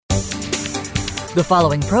The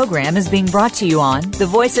following program is being brought to you on the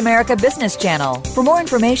Voice America Business Channel. For more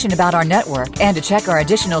information about our network and to check our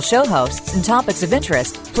additional show hosts and topics of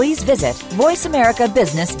interest, please visit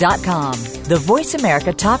voiceamericabusiness.com. The Voice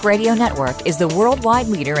America Talk Radio Network is the worldwide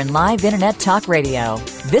leader in live Internet talk radio.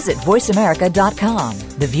 Visit voiceamerica.com.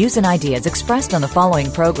 The views and ideas expressed on the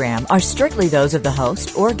following program are strictly those of the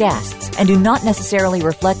host or guests and do not necessarily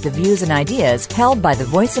reflect the views and ideas held by the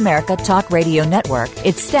Voice America Talk Radio Network,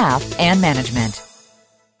 its staff, and management.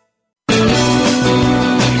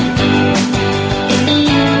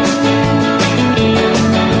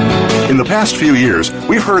 In the past few years,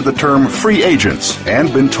 we've heard the term free agents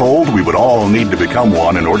and been told we would all need to become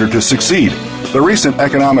one in order to succeed. The recent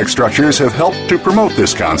economic structures have helped to promote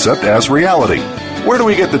this concept as reality. Where do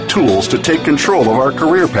we get the tools to take control of our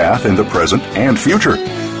career path in the present and future?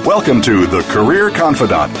 Welcome to The Career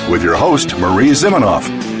Confidant with your host, Marie Zimenoff.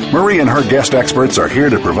 Marie and her guest experts are here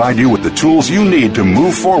to provide you with the tools you need to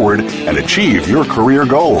move forward and achieve your career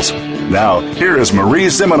goals. Now, here is Marie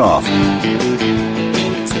Zimenoff.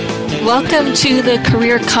 Welcome to the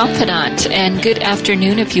Career Confidant, and good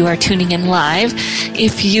afternoon if you are tuning in live.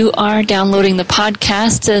 If you are downloading the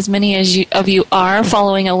podcast, as many of you are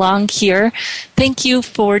following along here, thank you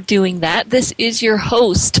for doing that. This is your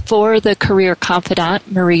host for the Career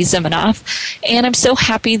Confidant, Marie Zimenoff, and I'm so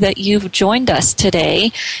happy that you've joined us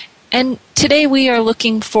today. And today we are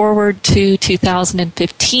looking forward to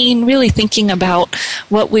 2015, really thinking about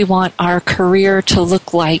what we want our career to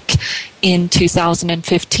look like in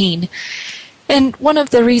 2015. And one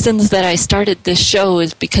of the reasons that I started this show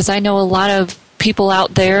is because I know a lot of people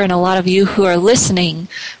out there and a lot of you who are listening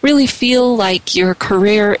really feel like your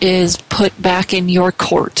career is put back in your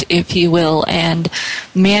court, if you will, and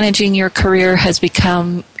managing your career has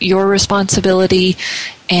become your responsibility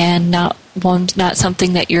and not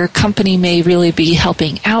something that your company may really be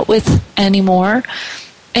helping out with anymore.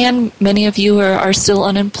 And many of you are still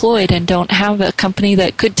unemployed and don't have a company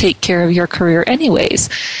that could take care of your career anyways.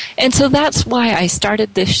 And so that's why I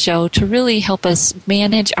started this show, to really help us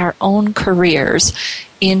manage our own careers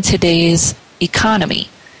in today's economy.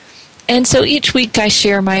 And so each week I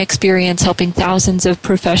share my experience helping thousands of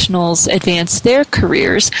professionals advance their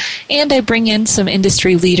careers, and I bring in some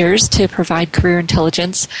industry leaders to provide career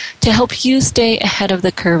intelligence to help you stay ahead of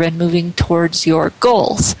the curve and moving towards your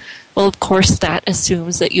goals. Well, of course, that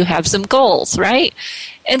assumes that you have some goals, right?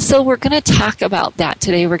 And so we're going to talk about that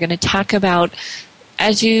today. We're going to talk about,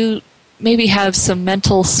 as you maybe have some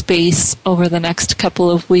mental space over the next couple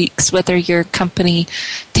of weeks, whether your company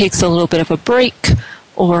takes a little bit of a break,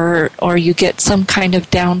 or you get some kind of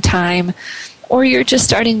downtime, or you're just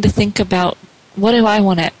starting to think about, what do I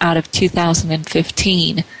want out of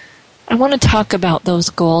 2015? I want to talk about those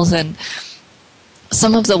goals and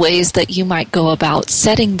some of the ways that you might go about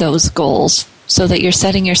setting those goals so that you're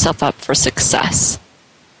setting yourself up for success.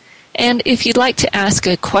 And if you'd like to ask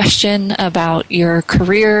a question about your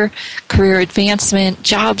career advancement,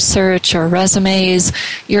 job search, or resumes,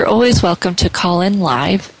 you're always welcome to call in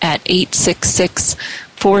live at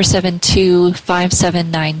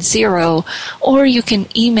 866-472-5790, or you can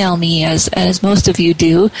email me, as most of you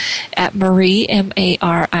do, at Marie,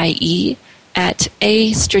 M-A-R-I-E, at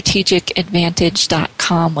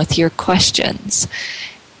astrategicadvantage.com with your questions.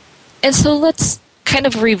 And so let's kind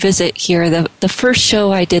of revisit here. The first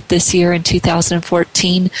show I did this year in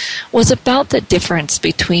 2014 was about the difference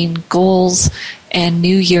between goals and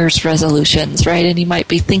New Year's resolutions, right? And you might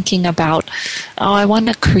be thinking about, I want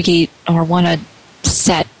to create or want to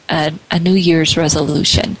set a New Year's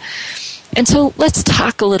resolution. And so let's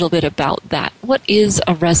talk a little bit about that. What is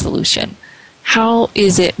a resolution? How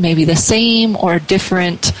is it maybe the same or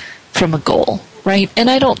different from a goal, right? And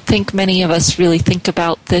I don't think many of us really think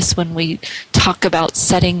about this when we talk about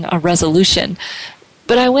setting a resolution.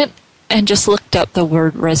 But I went and just looked up the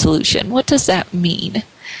word resolution. What does that mean?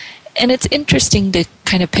 And it's interesting to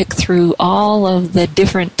kind of pick through all of the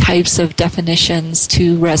different types of definitions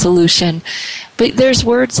to resolution. But there's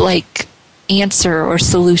words like answer or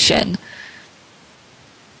solution,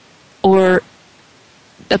 or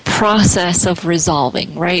the process of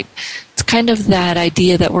resolving, right? It's kind of that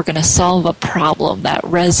idea that we're going to solve a problem, that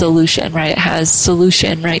resolution, right? It has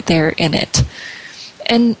solution right there in it.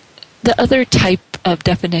 And the other type of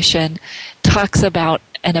definition talks about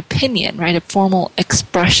an opinion, right? A formal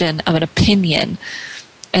expression of an opinion.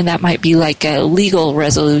 And that might be like a legal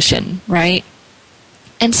resolution, right?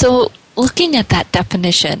 And so looking at that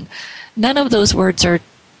definition, none of those words are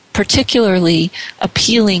particularly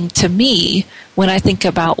appealing to me when I think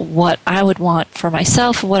about what I would want for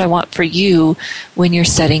myself and what I want for you when you're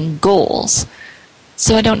setting goals.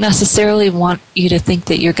 So I don't necessarily want you to think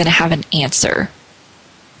that you're going to have an answer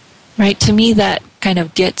right? To me, that kind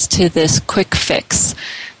of gets to this quick fix.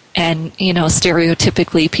 And,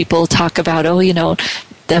 stereotypically people talk about,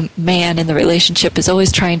 the man in the relationship is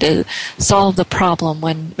always trying to solve the problem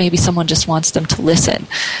when maybe someone just wants them to listen.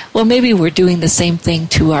 Well, maybe we're doing the same thing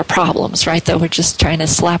to our problems, right? That we're just trying to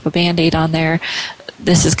slap a Band-Aid on there.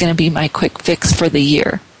 This is going to be my quick fix for the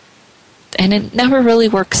year. And it never really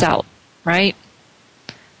works out, right?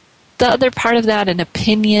 The other part of that, an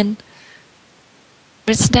opinion,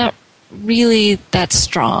 it's not really that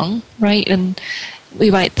strong, right? And we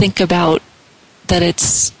might think about that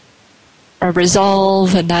it's a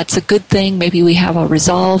resolve, and that's a good thing. Maybe we have a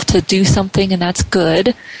resolve to do something, and that's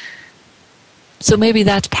good. So maybe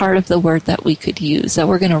that's part of the word that we could use, that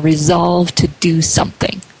we're going to resolve to do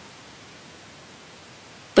something.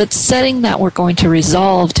 But setting that we're going to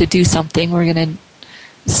resolve to do something, we're going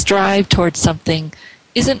to strive towards something,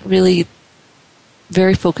 isn't really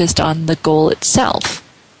very focused on the goal itself.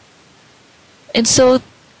 And so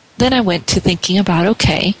then I went to thinking about,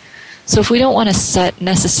 okay, so if we don't want to set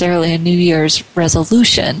necessarily a New Year's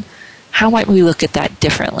resolution, how might we look at that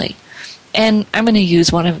differently? And I'm going to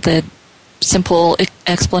use one of the simple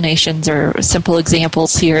explanations or simple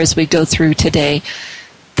examples here as we go through today,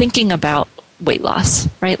 thinking about weight loss,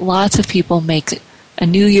 right? Lots of people make a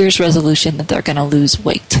New Year's resolution that they're going to lose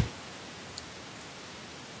weight.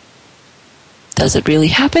 Does it really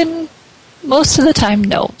happen? Most of the time,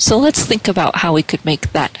 no. So let's think about how we could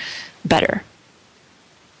make that better.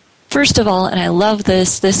 First of all, and I love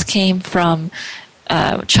this came from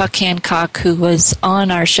Chuck Hancock, who was on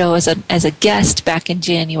our show as a guest back in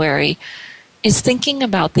January, is thinking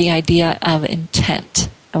about the idea of intent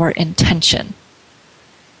or intention.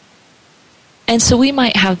 And so we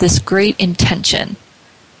might have this great intention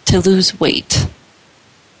to lose weight.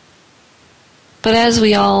 But as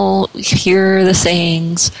we all hear the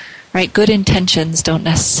sayings, right, good intentions don't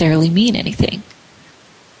necessarily mean anything.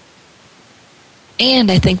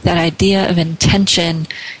 And I think that idea of intention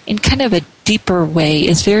in kind of a deeper way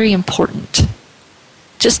is very important.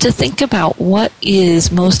 Just to think about what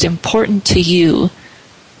is most important to you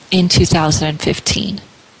in 2015.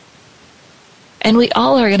 And we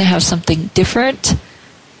all are going to have something different,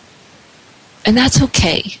 and that's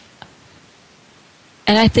okay.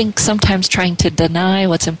 And I think sometimes trying to deny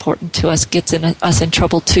what's important to us gets us in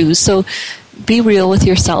trouble too. So be real with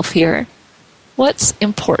yourself here. What's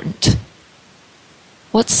important?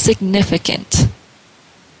 What's significant?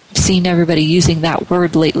 I've seen everybody using that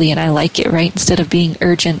word lately, and I like it, right? Instead of being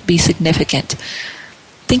urgent, be significant.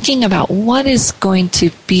 Thinking about what is going to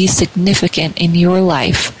be significant in your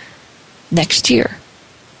life next year.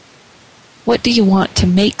 What do you want to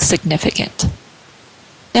make significant?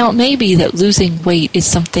 Now, it may be that losing weight is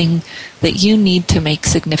something that you need to make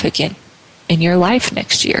significant in your life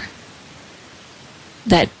next year.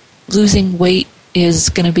 That losing weight is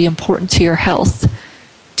going to be important to your health,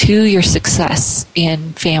 to your success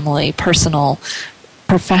in family, personal,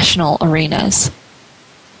 professional arenas.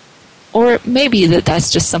 Or it may be that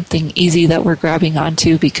that's just something easy that we're grabbing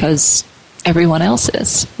onto because everyone else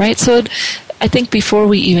is, right? So I think before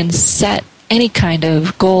we even set any kind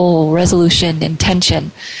of goal, resolution,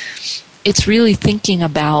 intention, it's really thinking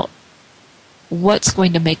about what's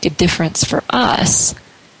going to make a difference for us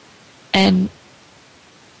and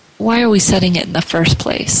why are we setting it in the first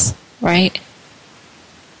place, right?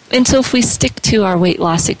 And so if we stick to our weight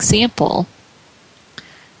loss example,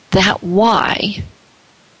 that why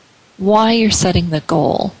you're setting the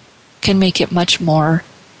goal can make it much more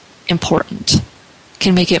important,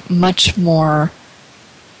 can make it much more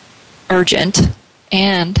urgent,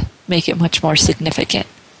 and make it much more significant.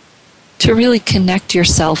 To really connect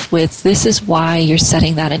yourself with this is why you're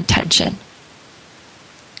setting that intention,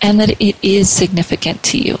 and that it is significant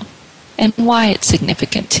to you, and why it's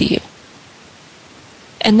significant to you.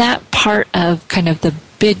 And that part of kind of the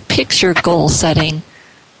big picture goal setting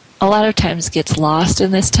a lot of times gets lost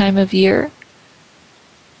in this time of year,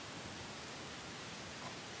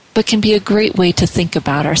 but can be a great way to think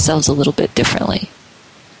about ourselves a little bit differently.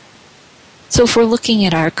 So if we're looking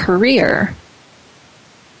at our career,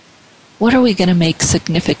 what are we going to make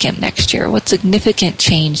significant next year? What significant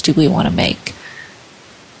change do we want to make?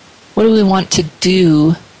 What do we want to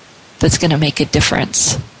do that's going to make a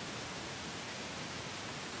difference?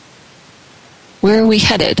 Where are we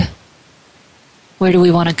headed? Where do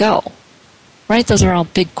we want to go? Right? Those are all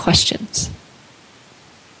big questions.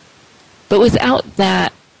 But without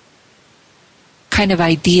that kind of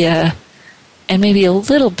idea and maybe a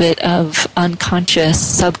little bit of unconscious,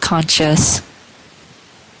 subconscious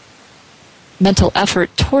mental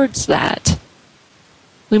effort towards that,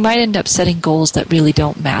 we might end up setting goals that really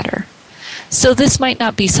don't matter. So this might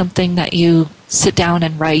not be something that you sit down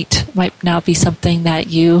and write, might not be something that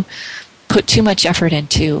you put too much effort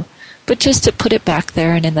into, but just to put it back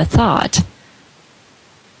there and in the thought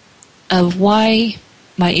of why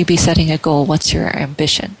might you be setting a goal? What's your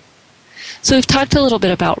ambition? So we've talked a little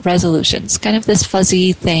bit about resolutions, kind of this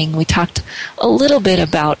fuzzy thing. We talked a little bit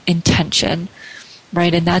about intention,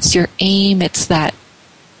 right? And that's your aim. It's that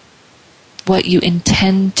what you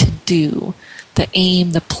intend to do, the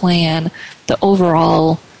aim, the plan, the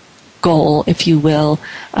overall goal, if you will,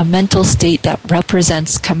 a mental state that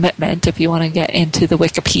represents commitment, if you want to get into the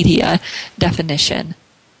Wikipedia definition.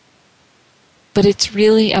 But it's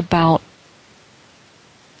really about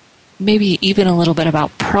maybe even a little bit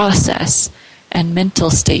about process and mental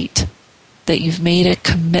state, that you've made a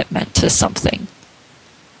commitment to something.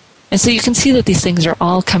 And so you can see that these things are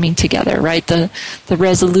all coming together, right? The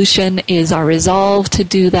resolution is our resolve to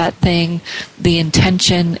do that thing. The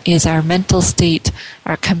intention is our mental state,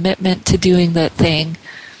 our commitment to doing that thing.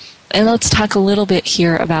 And let's talk a little bit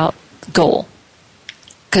here about goal.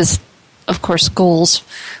 Because, of course, goals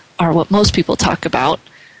are what most people talk about.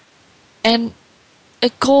 And a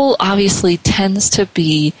goal obviously tends to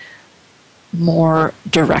be more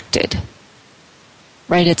directed,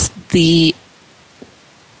 right? It's the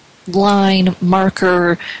line,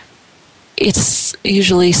 marker. It's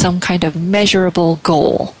usually some kind of measurable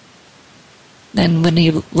goal. And when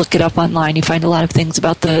you look it up online, you find a lot of things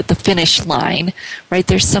about the finish line, right?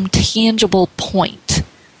 There's some tangible point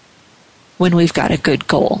when we've got a good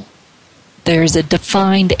goal. There's a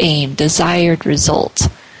defined aim, desired result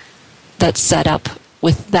that's set up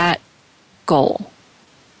with that goal.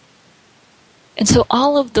 And so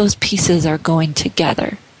all of those pieces are going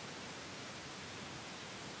together.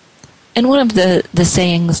 And one of the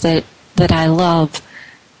sayings that I love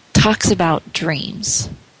talks about dreams,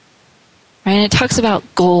 right? And it talks about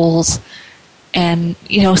goals. And,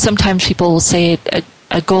 sometimes people will say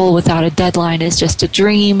a goal without a deadline is just a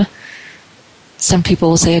dream. Some people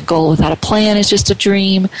will say a goal without a plan is just a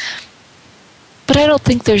dream. But I don't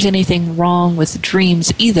think there's anything wrong with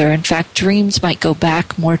dreams either. In fact, dreams might go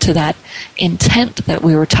back more to that intent that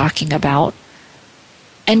we were talking about.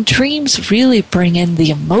 And dreams really bring in the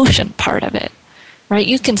emotion part of it, right?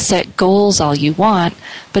 You can set goals all you want,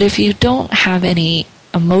 but if you don't have any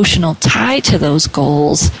emotional tie to those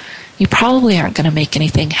goals, you probably aren't going to make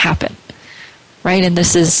anything happen, right? And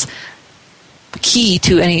this is key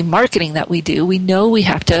to any marketing that we do. We know we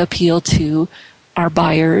have to appeal to our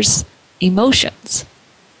buyers' emotions.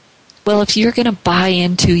 Well, if you're going to buy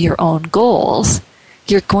into your own goals,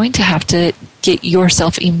 you're going to have to get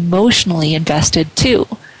yourself emotionally invested too,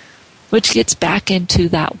 which gets back into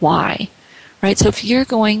that why, right? So if you're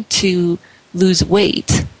going to lose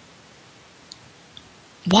weight,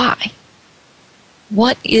 why?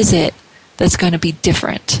 What is it that's going to be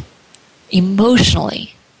different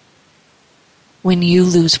emotionally when you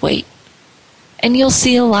lose weight? And you'll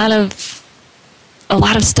see a lot of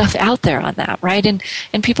stuff out there on that, right?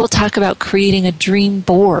 And people talk about creating a dream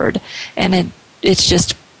board, and it's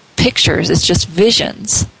just pictures, it's just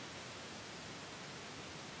visions.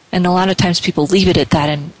 And a lot of times people leave it at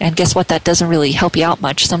that, and guess what? That doesn't really help you out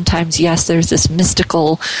much. Sometimes, yes, there's this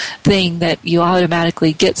mystical thing that you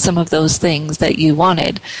automatically get some of those things that you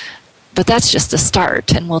wanted, but that's just a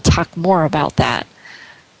start, and we'll talk more about that.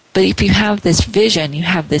 But if you have this vision, you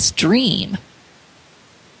have this dream,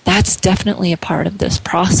 that's definitely a part of this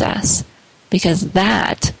process, because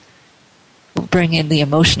that will bring in the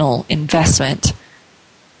emotional investment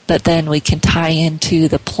that then we can tie into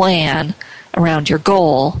the plan around your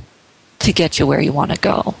goal to get you where you want to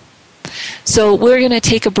go. So we're going to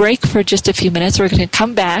take a break for just a few minutes. We're going to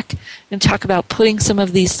come back and talk about putting some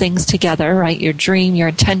of these things together, right? Your dream, your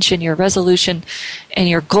intention, your resolution, and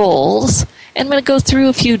your goals. And I'm going to go through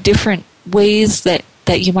a few different ways that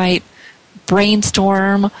you might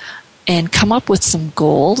brainstorm and come up with some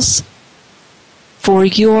goals for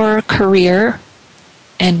your career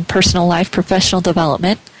and personal life, professional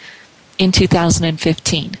development in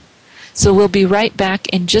 2015. So we'll be right back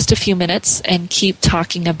in just a few minutes and keep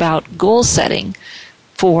talking about goal setting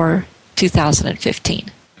for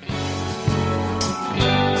 2015.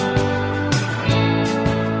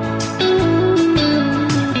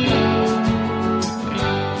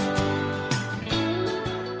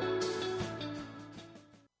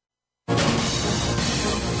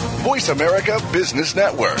 Voice America Business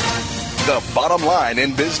Network, the bottom line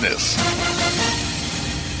in business.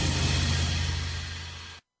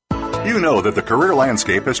 You know that the career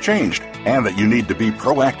landscape has changed and that you need to be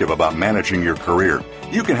proactive about managing your career.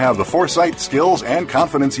 You can have the foresight, skills, and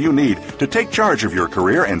confidence you need to take charge of your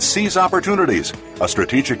career and seize opportunities. A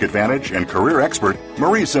strategic advantage and career expert,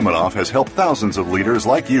 Marie Zimenoff has helped thousands of leaders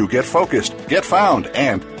like you get focused, get found,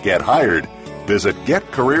 and get hired. Visit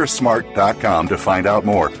getcareersmart.com to find out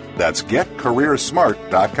more. That's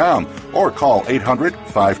getcareersmart.com or call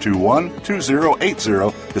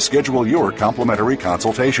 800-521-2080 to schedule your complimentary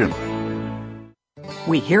consultation.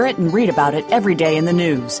 We hear it and read about it every day in the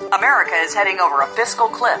news. America is heading over a fiscal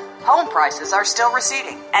cliff. Home prices are still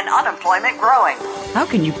receding and unemployment growing. How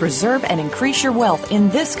can you preserve and increase your wealth in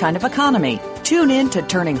this kind of economy? Tune in to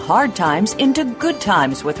Turning Hard Times into Good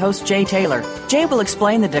Times with host Jay Taylor. Jay will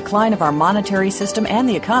explain the decline of our monetary system and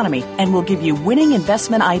the economy and will give you winning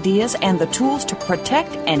investment ideas and the tools to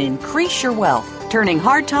protect and increase your wealth. Turning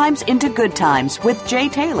Hard Times into Good Times with Jay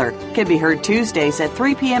Taylor can be heard Tuesdays at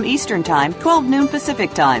 3 p.m. Eastern Time, 12 noon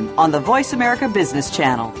Pacific Time on the Voice America Business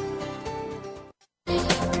Channel.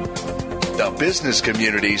 The business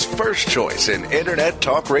community's first choice in Internet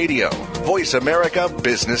Talk Radio. Voice America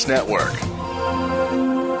Business Network.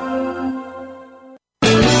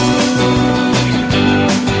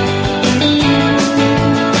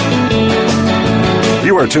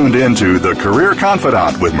 You are tuned in to The Career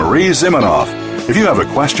Confidante with Marie Zimenoff. If you have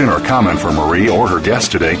a question or comment for Marie or her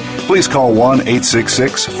guest today, please call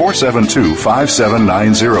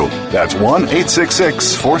 1-866-472-5790. That's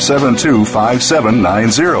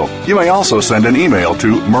 1-866-472-5790. You may also send an email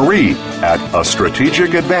to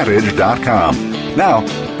marie@astrategicadvantage.com. Now,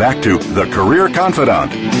 back to The Career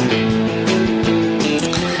Confidante.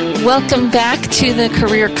 Welcome back to The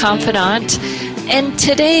Career Confidante. And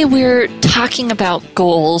today we're talking about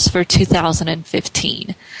goals for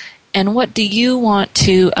 2015. And what do you want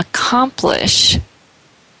to accomplish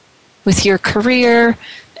with your career?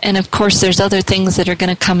 And of course, there's other things that are going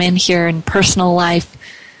to come in here in personal life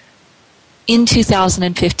in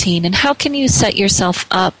 2015. And how can you set yourself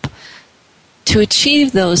up to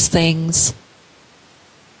achieve those things,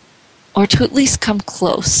 or to at least come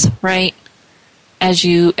close, right? As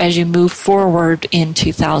you move forward in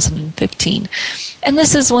 2015. And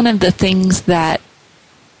this is one of the things that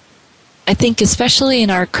I think, especially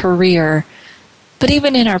in our career, but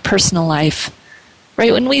even in our personal life,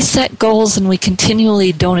 right? When we set goals and we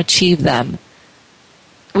continually don't achieve them,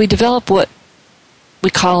 we develop what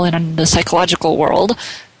we call in the psychological world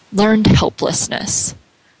learned helplessness,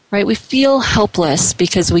 right? We feel helpless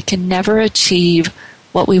because we can never achieve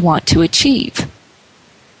what we want to achieve.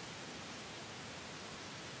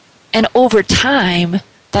 And over time,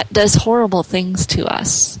 that does horrible things to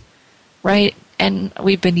us, right? And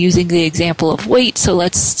we've been using the example of weight, so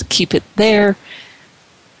let's keep it there.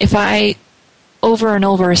 If I over and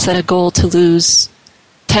over set a goal to lose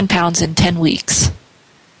 10 pounds in 10 weeks,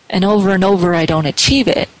 and over I don't achieve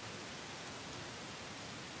it,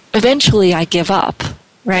 eventually I give up,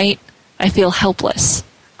 right? I feel helpless.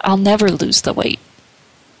 I'll never lose the weight.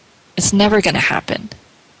 It's never going to happen.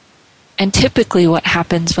 And typically what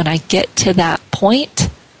happens when I get to that point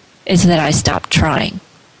is that I stop trying.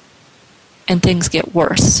 And things get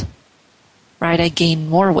worse, right? I gain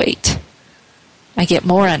more weight. I get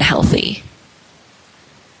more unhealthy.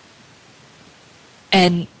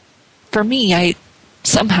 And for me, I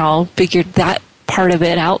somehow figured that part of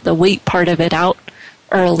it out, the weight part of it out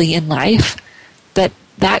early in life,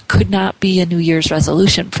 that could not be a New Year's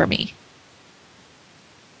resolution for me.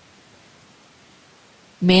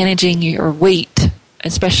 Managing your weight,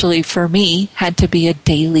 especially for me, had to be a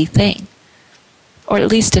daily thing. Or at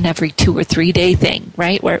least an every 2 or 3 day thing,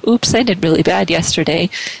 right? Where, oops, I did really bad yesterday.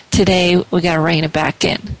 Today, we got to rein it back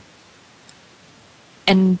in.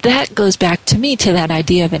 And that goes back to me to that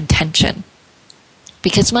idea of intention.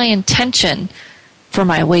 Because my intention for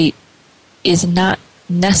my weight is not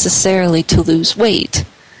necessarily to lose weight.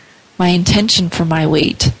 My intention for my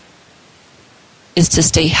weight is to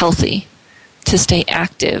stay healthy, to stay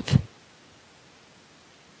active.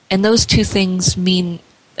 And those two things mean,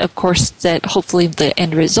 of course, that hopefully the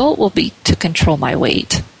end result will be to control my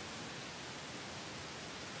weight.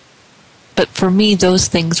 But for me, those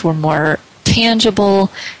things were more tangible,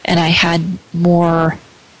 and I had more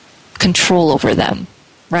control over them,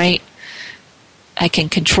 right? I can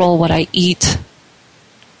control what I eat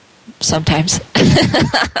sometimes.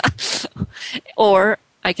 Or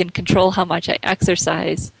I can control how much I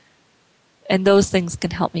exercise. And those things can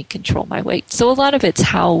help me control my weight. So a lot of it's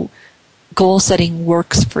how goal setting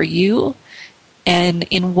works for you and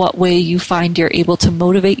in what way you find you're able to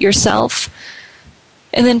motivate yourself.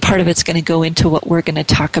 And then part of it's going to go into what we're going to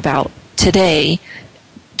talk about today,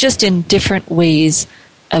 just in different ways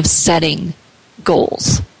of setting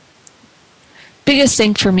goals. Biggest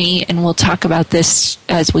thing for me, and we'll talk about this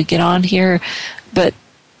as we get on here, but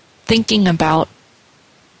thinking about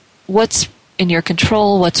what's in your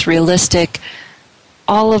control, what's realistic,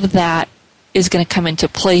 all of that is going to come into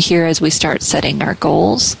play here as we start setting our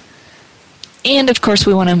goals. And of course,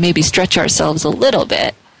 we want to maybe stretch ourselves a little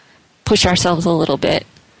bit, push ourselves a little bit,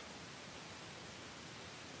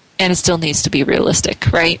 and it still needs to be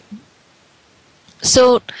realistic, right?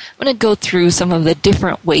 So I'm going to go through some of the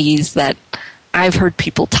different ways that I've heard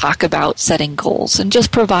people talk about setting goals and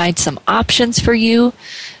just provide some options for you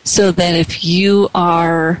so that if you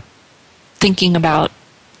are thinking about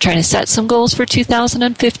trying to set some goals for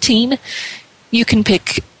 2015, you can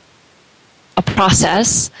pick a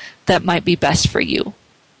process that might be best for you.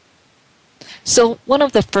 So one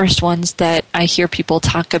of the first ones that I hear people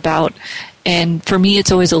talk about, and for me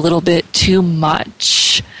it's always a little bit too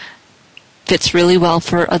much, fits really well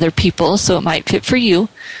for other people, so it might fit for you,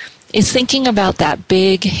 is thinking about that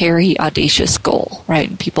big, hairy, audacious goal, right?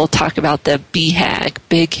 And people talk about the BHAG,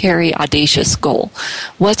 big, hairy, audacious goal.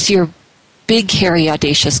 What's your big, hairy,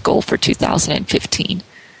 audacious goal for 2015?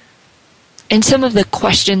 And some of the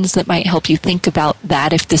questions that might help you think about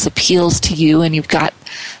that, if this appeals to you and you've got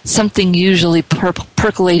something usually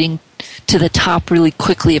percolating to the top really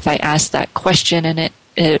quickly if I ask that question and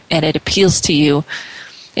it appeals to you,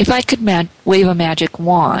 if I could wave a magic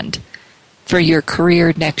wand for your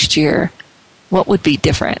career next year, what would be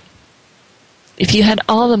different? If you had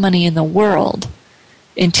all the money in the world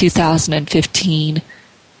in 2015,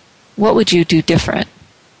 what would you do different?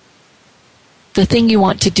 The thing you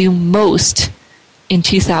want to do most in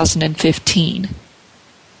 2015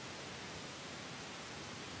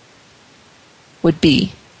 would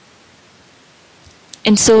be.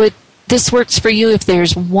 And so this works for you if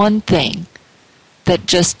there's one thing that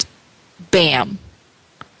just, bam,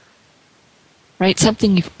 right?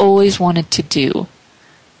 Something you've always wanted to do,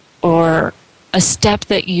 or a step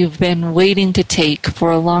that you've been waiting to take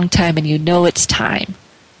for a long time and you know it's time.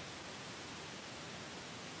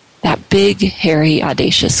 That big, hairy,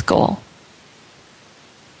 audacious goal.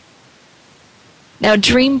 Now,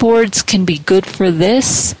 dream boards can be good for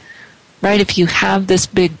this, right? If you have this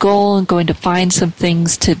big goal and going to find some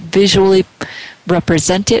things to visually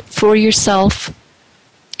represent it for yourself,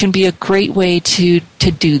 can be a great way to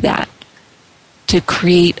do that, to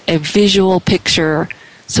create a visual picture.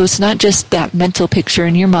 So it's not just that mental picture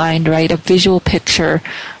in your mind, right? A visual picture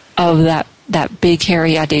of that big,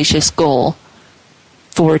 hairy, audacious goal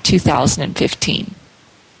for 2015.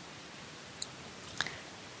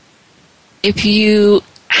 If you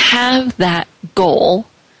have that goal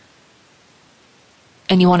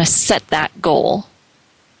and you want to set that goal,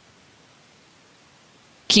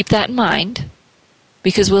 keep that in mind,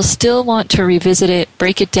 because we'll still want to revisit it,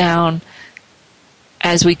 break it down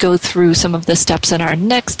as we go through some of the steps in our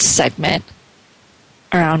next segment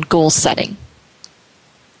around goal setting.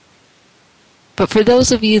 But for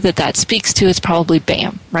those of you that speaks to, it's probably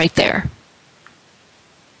bam, right there.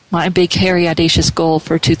 My big, hairy, audacious goal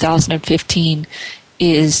for 2015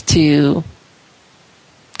 is to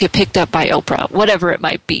get picked up by Oprah, whatever it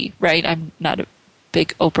might be, right? I'm not a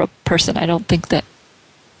big Oprah person. I don't think that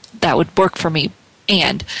would work for me.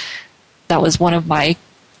 And that was one of my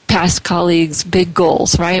past colleagues' big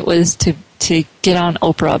goals, right? Was to get on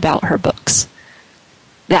Oprah about her books.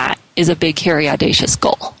 That is a big, hairy, audacious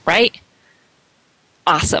goal, right?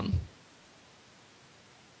 Awesome.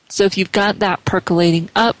 So if you've got that percolating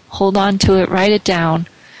up, hold on to it, write it down,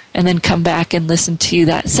 and then come back and listen to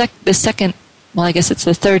that the second, well, I guess it's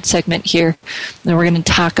the third segment here. Then we're going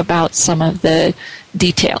to talk about some of the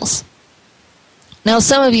details. Now,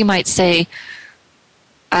 some of you might say,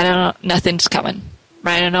 I don't know, nothing's coming,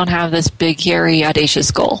 right? I don't have this big, hairy, audacious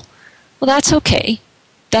goal. Well, that's okay.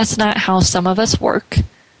 That's not how some of us work.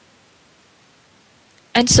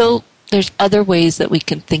 And so there's other ways that we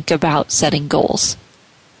can think about setting goals.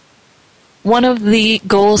 One of the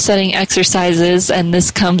goal-setting exercises, and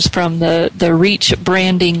this comes from the Reach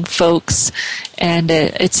branding folks, and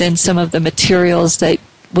it's in some of the materials that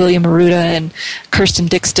William Arruda and Kirsten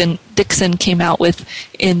Dixon came out with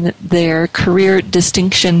in their Career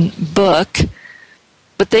Distinction book,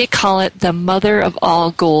 but they call it the Mother of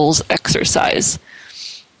All Goals exercise,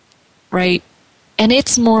 right? And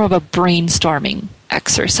it's more of a brainstorming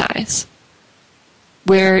exercise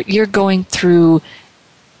where you're going through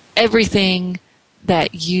everything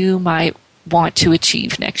that you might want to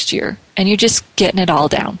achieve next year, and you're just getting it all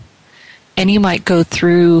down. And you might go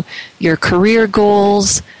through your career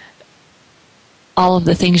goals, all of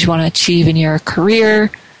the things you want to achieve in your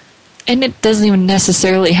career, And it doesn't even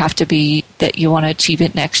necessarily have to be that you want to achieve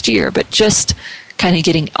it next year, but just kind of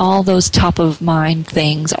getting all those top of mind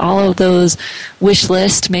things, all of those wish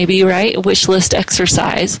list, maybe, right? Wish list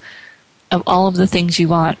exercise of all of the things you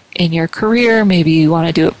want in your career. Maybe you want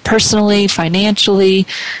to do it personally, financially,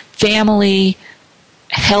 family,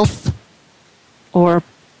 health, or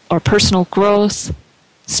personal growth,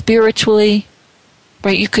 spiritually,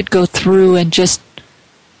 right? You could go through and just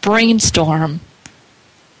brainstorm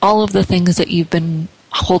all of the things that you've been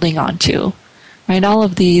holding on to, right? All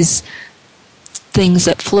of these things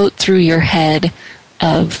that float through your head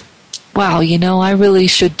of, wow, I really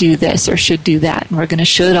should do this or should do that. And we're going to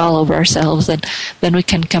should all over ourselves. And then we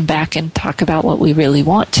can come back and talk about what we really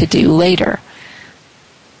want to do later.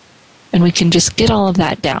 And we can just get all of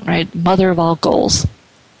that down, right? Mother of all goals.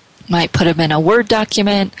 You might put them in a Word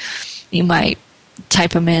document. You might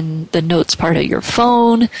type them in the notes part of your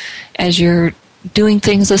phone as you're doing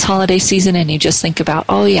things this holiday season, and you just think about,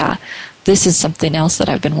 oh yeah, this is something else that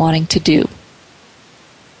I've been wanting to do.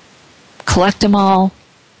 Collect them all,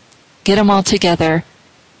 get them all together,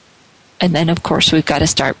 and then of course we've got to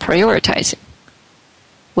start prioritizing.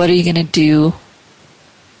 What are you going to do?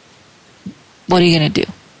 What are you going to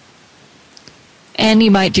do? And you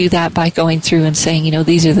might do that by going through and saying,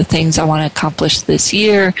 these are the things I want to accomplish this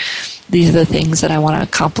year. These are the things that I want to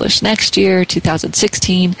accomplish next year,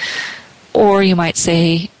 2016. Or you might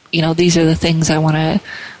say, these are the things I want to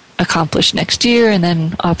accomplish next year, and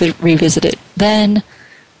then I'll revisit it then.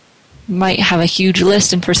 You might have a huge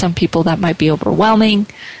list, and for some people that might be overwhelming.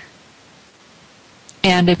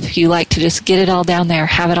 And if you like to just get it all down there,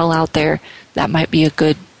 have it all out there, that might be a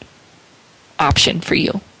good option for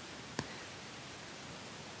you.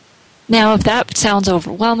 Now, if that sounds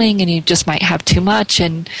overwhelming and you just might have too much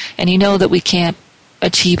and you know that we can't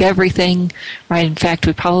achieve everything, right? In fact,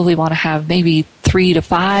 we probably want to have maybe 3 to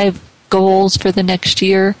 5 goals for the next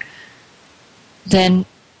year, then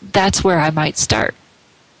that's where I might start.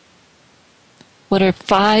 What are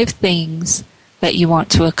 5 things that you want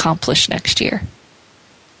to accomplish next year?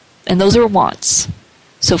 And those are wants.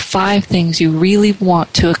 So 5 things you really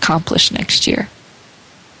want to accomplish next year.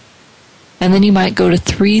 And then you might go to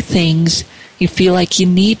 3 things you feel like you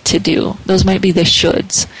need to do. Those might be the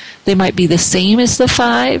shoulds. They might be the same as the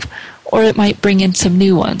 5, or it might bring in some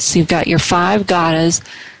new ones. So you've got your 5 gottas,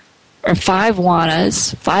 or 5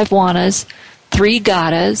 wannas, 3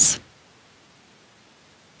 gottas.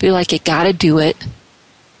 Feel like you gotta do it.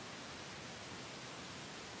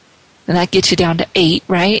 And that gets you down to 8,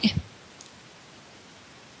 right?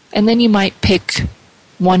 And then you might pick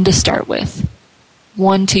 1 to start with.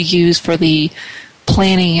 1 to use for the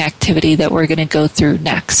planning activity that we're going to go through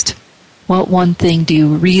next. What 1 thing do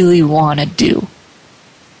you really want to do?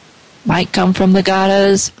 Might come from the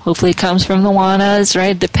gottas, hopefully it comes from the wannas,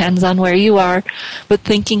 right? Depends on where you are. But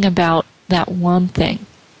thinking about that 1 thing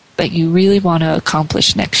that you really want to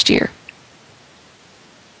accomplish next year.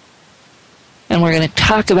 And we're going to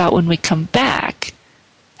talk about when we come back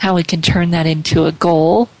how we can turn that into a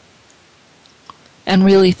goal and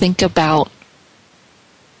really think about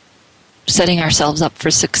setting ourselves up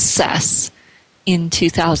for success in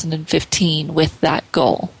 2015 with that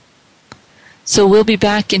goal. So we'll be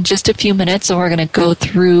back in just a few minutes, and we're going to go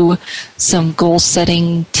through some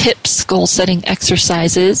goal-setting tips, goal-setting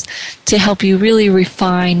exercises to help you really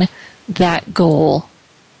refine that goal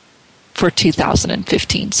for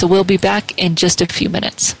 2015. So we'll be back in just a few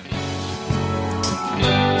minutes.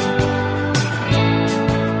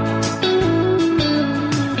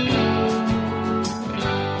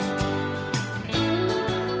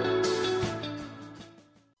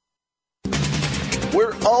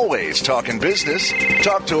 We're always talking business.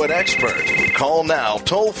 Talk to an expert. Call now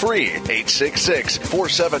toll free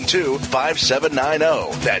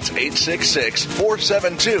 866-472-5790. That's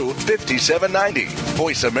 866-472-5790.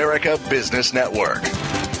 Voice America Business Network.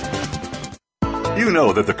 You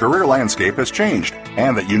know that the career landscape has changed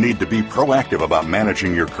and that you need to be proactive about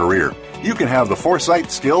managing your career. You can have the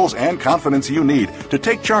foresight, skills, and confidence you need to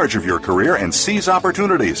take charge of your career and seize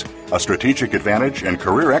opportunities. A strategic advantage and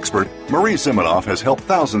career expert, Marie Zimenoff has helped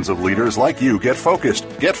thousands of leaders like you get focused,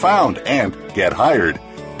 get found, and get hired.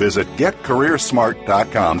 Visit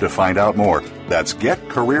getcareersmart.com to find out more. That's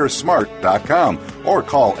getcareersmart.com or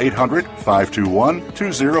call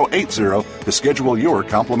 800-521-2080 to schedule your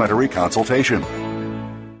complimentary consultation.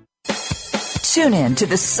 Tune in to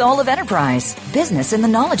The Soul of Enterprise, Business in the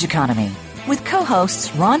Knowledge Economy, with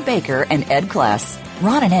co-hosts Ron Baker and Ed Kless.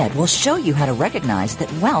 Ron and Ed will show you how to recognize that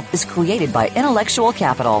wealth is created by intellectual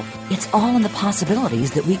capital. It's all in the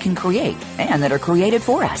possibilities that we can create and that are created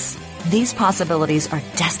for us. These possibilities are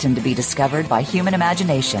destined to be discovered by human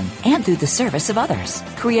imagination and through the service of others,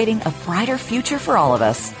 creating a brighter future for all of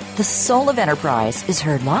us. The Soul of Enterprise is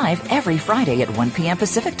heard live every Friday at 1 p.m.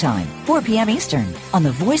 Pacific Time, 4 p.m. Eastern on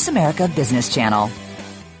the Voice America Business Channel.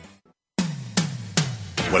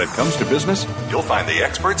 When it comes to business, you'll find the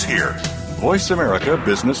experts here. Voice America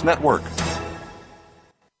Business Network.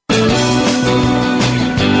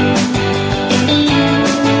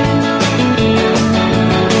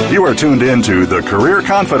 You are tuned in to The Career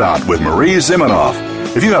Confidante with Marie Zimenoff.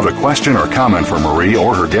 If you have a question or comment for Marie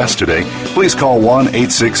or her guest today, please call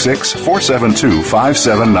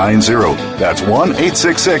 1-866-472-5790. That's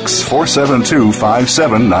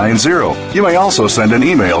 1-866-472-5790. You may also send an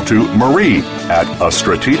email to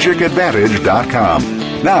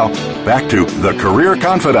marie@astrategicadvantage.com. Now, back to The Career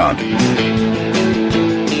Confidante.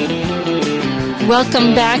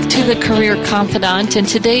 Welcome back to the Career Confidante, and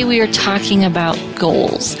today we are talking about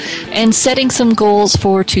goals and setting some goals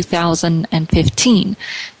for 2015.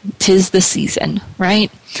 'Tis the season,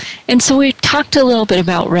 right? And so we talked a little bit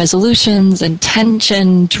about resolutions,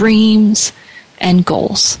 intention, dreams, and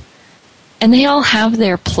goals. And they all have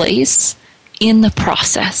their place in the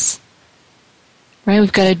process, right?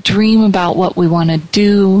 We've got to dream about what we want to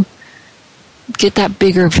do, get that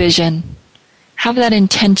bigger vision, have that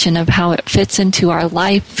intention of how it fits into our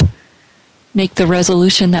life, make the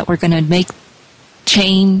resolution that we're going to make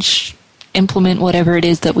change, implement whatever it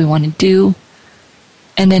is that we want to do,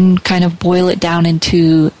 and then kind of boil it down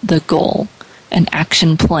into the goal, an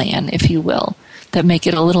action plan, if you will, that make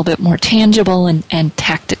it a little bit more tangible and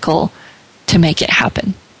tactical to make it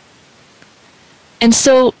happen. And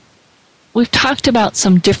so we've talked about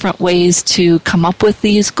some different ways to come up with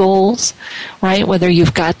these goals, right? Whether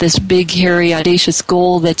you've got this big, hairy, audacious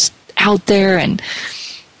goal that's out there and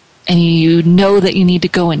you know that you need to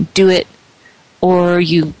go and do it, or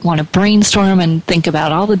you want to brainstorm and think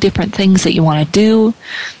about all the different things that you want to do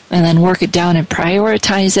and then work it down and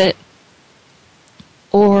prioritize it,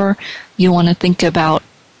 or you want to think about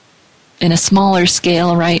in a smaller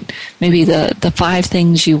scale, right? Maybe the 5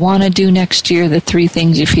 things you want to do next year, the 3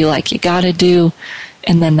 things you feel like you got to do,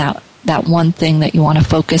 and then that one thing that you want to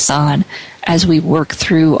focus on as we work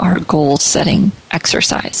through our goal setting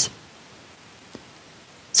exercise.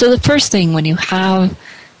 So the first thing, when you have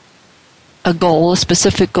a goal, a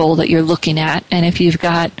specific goal that you're looking at, and if you've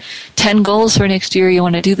got 10 goals for next year, you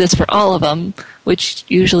want to do this for all of them, which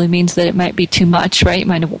usually means that it might be too much, right? You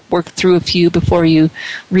might work through a few before you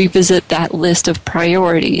revisit that list of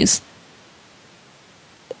priorities.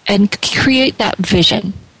 And create that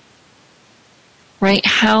vision, right?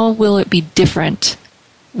 How will it be different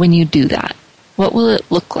when you do that? What will it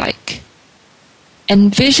look like?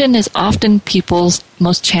 And vision is often people's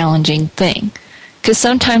most challenging thing, because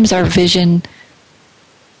sometimes our vision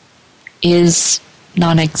is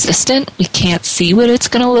non-existent. We can't see what it's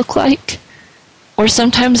going to look like. Or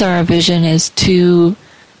sometimes our vision is too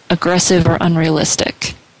aggressive or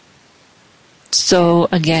unrealistic. So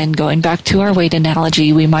again, going back to our weight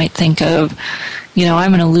analogy, we might think of,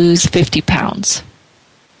 I'm going to lose 50 pounds.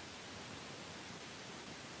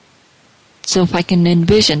 So if I can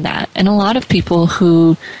envision that, and a lot of people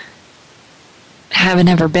who haven't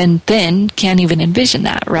ever been thin can't even envision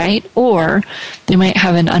that, right? Or they might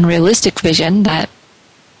have an unrealistic vision that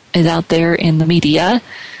is out there in the media,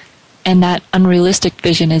 and that unrealistic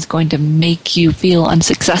vision is going to make you feel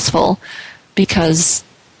unsuccessful because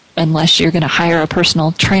unless you're going to hire a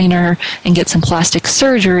personal trainer and get some plastic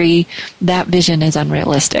surgery, that vision is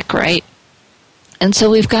unrealistic, right? And so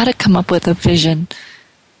we've got to come up with a vision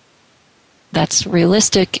that's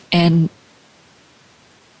realistic and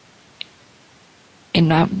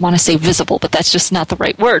I want to say visible, but that's just not the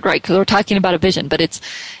right word, right? Because we're talking about a vision, but it's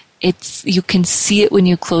you can see it when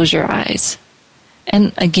you close your eyes.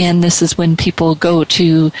 And again, this is when people go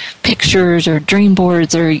to pictures or dream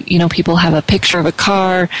boards, or people have a picture of a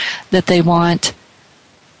car that they want,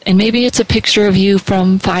 and maybe it's a picture of you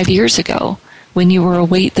from 5 years ago when you were a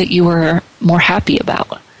weight that you were more happy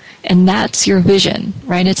about, and that's your vision,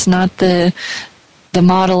 right? It's not the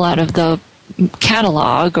model out of the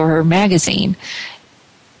catalog or magazine.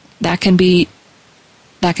 That can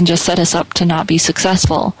just set us up to not be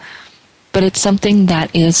successful, but it's something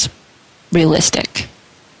that is realistic.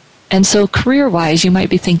 And so career-wise, you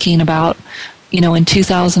might be thinking about, in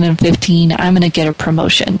 2015, I'm going to get a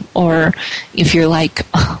promotion. Or if you're like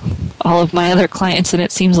all of my other clients, and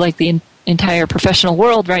it seems like the entire professional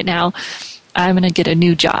world right now, I'm going to get a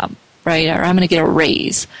new job, right? Or I'm going to get a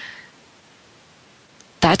raise.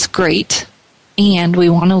 That's great. And we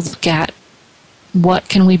want to look at what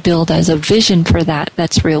can we build as a vision for that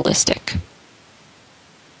that's realistic.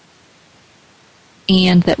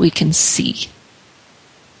 and that we can see.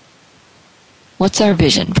 What's our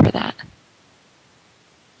vision for that?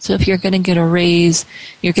 So if you're going to get a raise,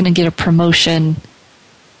 you're going to get a promotion,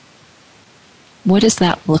 what does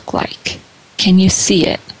that look like? Can you see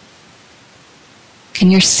it? Can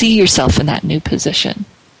you see yourself in that new position?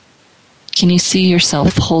 Can you see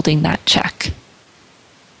yourself holding that check?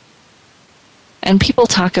 And people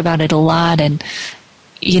talk about it a lot, and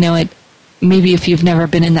maybe if you've never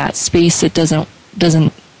been in that space, it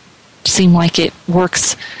doesn't seem like it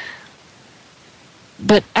works.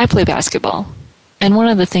 But I play basketball, and one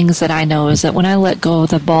of the things that I know is that when I let go of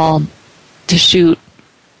the ball to shoot,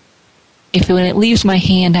 when it leaves my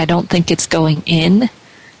hand, I don't think it's going in.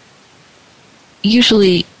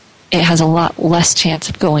 Usually, it has a lot less chance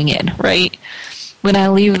of going in, right? When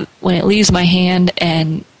it leaves my hand,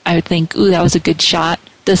 and I would think, "Ooh, that was a good shot."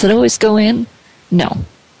 Does it always go in? No,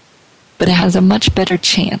 but it has a much better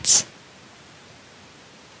chance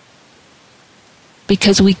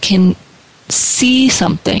because we can see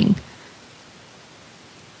something.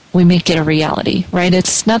 We make it a reality, right?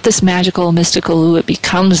 It's not this magical, mystical, ooh, it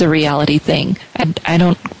becomes a reality thing. I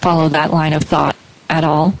don't follow that line of thought at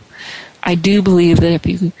all. I do believe that if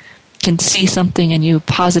you can see something and you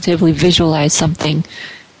positively visualize something,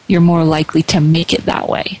 you're more likely to make it that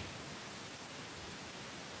way.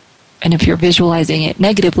 And if you're visualizing it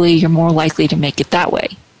negatively, you're more likely to make it that way,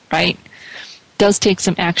 right? It does take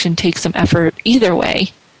some action, take some effort, either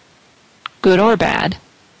way, good or bad.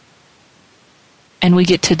 And we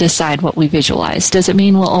get to decide what we visualize. Does it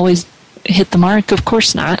mean we'll always hit the mark? Of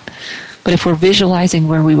course not. But if we're visualizing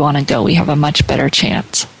where we want to go, we have a much better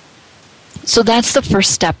chance. So that's the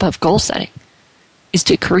first step of goal setting, is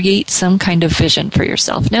to create some kind of vision for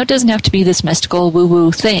yourself. Now, it doesn't have to be this mystical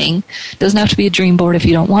woo-woo thing. It doesn't have to be a dream board if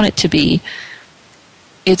you don't want it to be.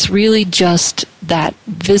 It's really just that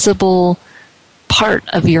visible part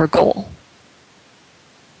of your goal.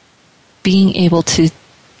 Being able to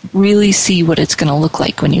really see what it's going to look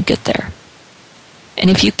like when you get there. And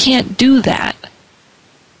if you can't do that,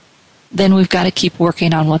 then we've got to keep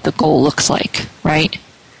working on what the goal looks like, right?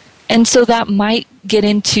 And so that might get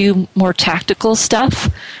into more tactical stuff,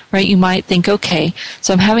 right? You might think, okay,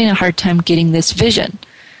 so I'm having a hard time getting this vision.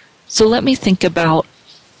 So let me think about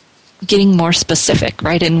getting more specific,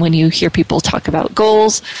 right? And when you hear people talk about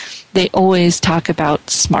goals, they always talk about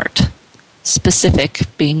SMART, specific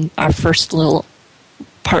being our first little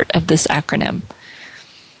part of this acronym.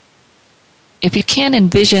 If you can't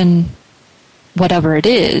envision whatever it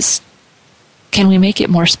is, can we make it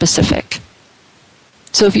more specific?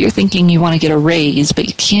 So if you're thinking you want to get a raise, but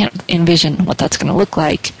you can't envision what that's going to look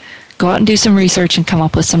like, go out and do some research and come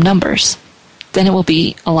up with some numbers. Then it will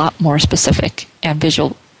be a lot more specific and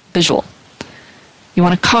visual. You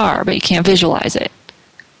want a car, but you can't visualize it.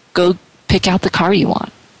 Go pick out the car you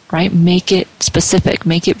want, right? Make it specific,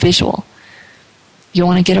 make it visual. You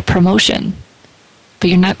want to get a promotion, but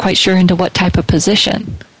you're not quite sure into what type of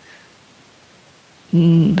position.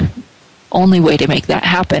 Only way to make that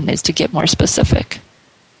happen is to get more specific.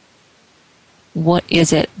 What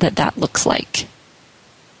is it that looks like?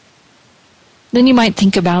 Then you might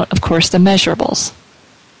think about, of course, the measurables.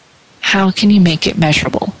 How can you make it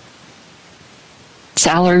measurable?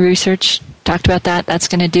 Salary research, talked about that. That's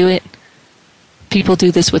going to do it. People do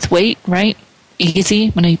this with weight, right?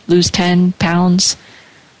 Easy. When you lose 10 pounds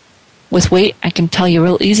with weight, I can tell you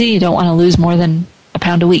real easy. You don't want to lose more than a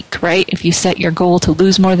pound a week, right? If you set your goal to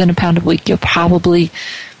lose more than a pound a week, you'll probably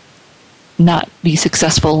not be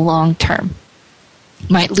successful long term.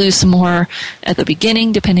 Might lose some more at the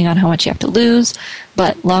beginning, depending on how much you have to lose,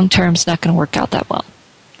 but long term it's not going to work out that well.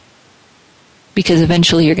 Because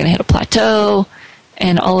eventually you're going to hit a plateau,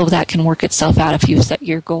 and all of that can work itself out if you set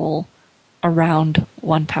your goal around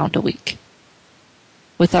 1 pound a week.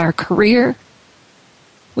 With our career,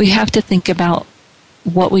 we have to think about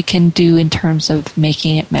what we can do in terms of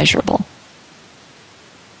making it measurable.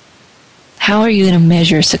 How are you going to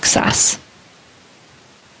measure success?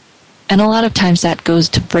 And a lot of times that goes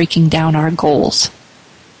to breaking down our goals,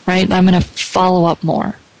 right? I'm going to follow up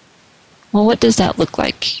more. Well, what does that look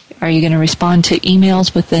like? Are you going to respond to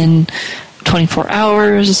emails within 24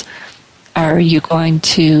 hours? Are you going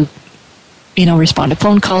to, respond to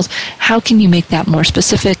phone calls? How can you make that more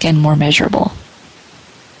specific and more measurable?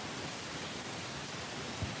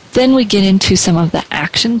 Then we get into some of the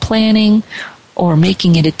action planning or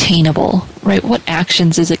making it attainable, right? What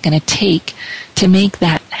actions is it going to take to make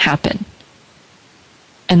that happen?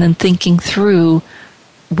 And then thinking through,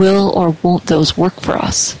 will or won't those work for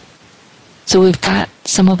us? So we've got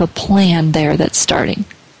some of a plan there that's starting.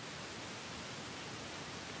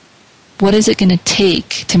 What is it going to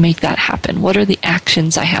take to make that happen? What are the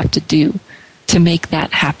actions I have to do to make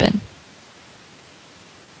that happen?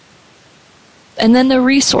 And then the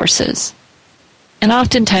resources. And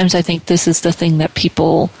oftentimes I think this is the thing that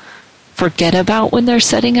people forget about when they're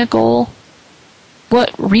setting a goal.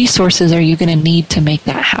 What resources are you going to need to make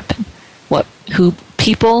that happen?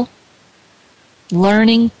 People,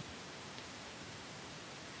 learning,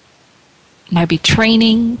 might be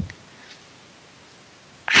training.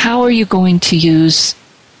 How are you going to use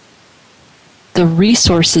the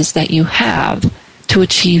resources that you have to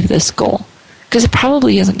achieve this goal? Because it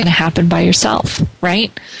probably isn't going to happen by yourself,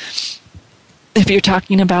 right? If you're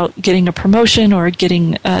talking about getting a promotion or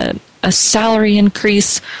getting a salary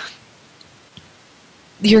increase,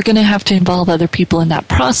 you're going to have to involve other people in that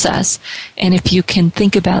process. And if you can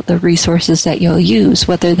think about the resources that you'll use,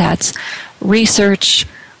 whether that's research,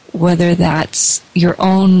 whether that's your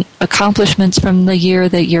own accomplishments from the year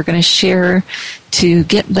that you're going to share to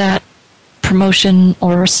get that promotion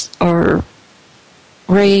or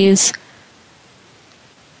raise,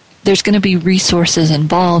 there's going to be resources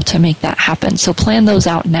involved to make that happen. So plan those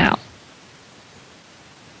out now.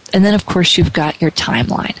 And then, of course, you've got your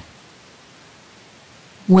timeline.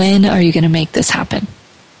 When are you going to make this happen?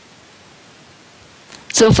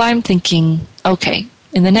 So if I'm thinking, okay,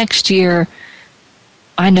 in the next year,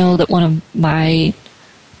 I know that one of my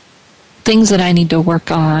things that I need to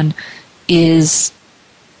work on is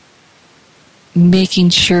making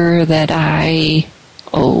sure that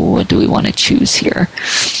what do we want to choose here?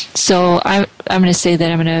 So I'm going to say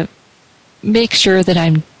that I'm going to make sure that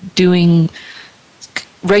I'm doing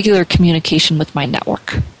regular communication with my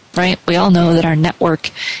network, right? We all know that our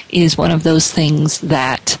network is one of those things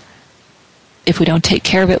that if we don't take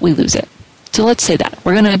care of it, we lose it. So let's say that.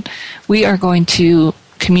 We are going to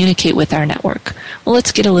communicate with our network. Well,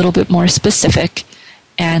 let's get a little bit more specific,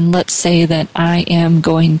 and let's say that I am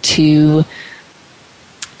going to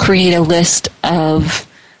create a list of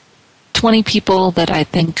 20 people that I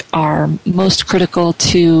think are most critical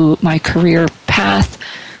to my career path,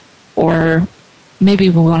 or maybe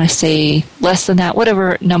we want to say less than that,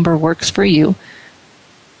 whatever number works for you.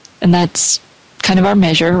 And that's kind of our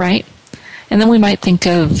measure, right? And then we might think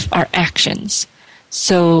of our actions.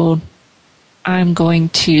 So I'm going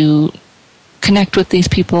to connect with these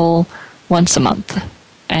people once a month.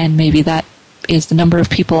 And maybe that is the number of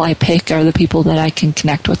people I pick are the people that I can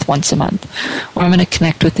connect with once a month. Or I'm going to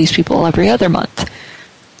connect with these people every other month.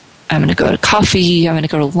 I'm going to go to coffee, I'm going to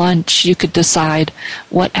go to lunch. You could decide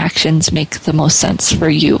what actions make the most sense for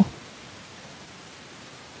you.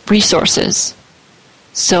 Resources.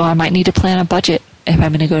 So I might need to plan a budget if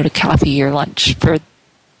I'm going to go to coffee or lunch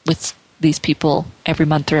with these people every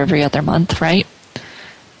month or every other month, right?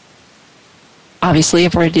 Obviously,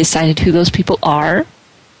 I've already decided who those people are.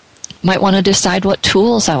 Might want to decide what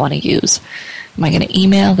tools I want to use. Am I going to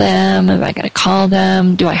email them? Am I going to call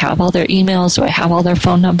them? Do I have all their emails? Do I have all their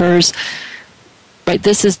phone numbers? Right,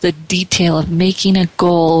 this is the detail of making a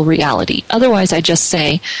goal reality. Otherwise, I just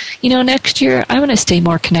say, next year I'm going to stay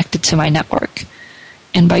more connected to my network.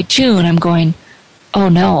 And by June, I'm going, oh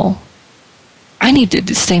no, I need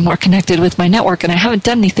to stay more connected with my network, and I haven't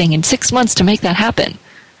done anything in 6 months to make that happen.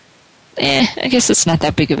 I guess it's not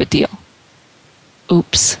that big of a deal.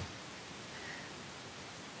 Oops.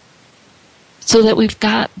 So that we've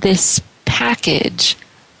got this package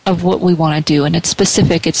of what we want to do, and it's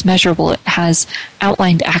specific, it's measurable, it has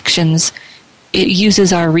outlined actions, it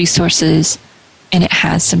uses our resources, and it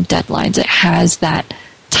has some deadlines. It has that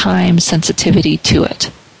time sensitivity to it.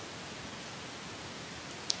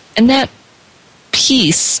 And that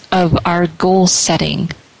piece of our goal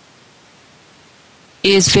setting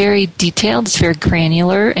is very detailed, it's very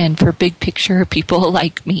granular, and for big picture people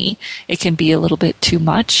like me, it can be a little bit too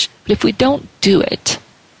much. But if we don't do it,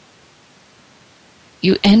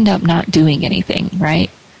 you end up not doing anything, right?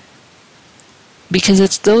 Because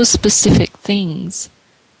it's those specific things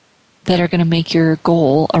that are going to make your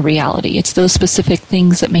goal a reality. It's those specific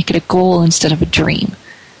things that make it a goal instead of a dream.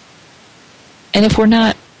 And if we're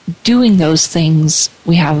not doing those things,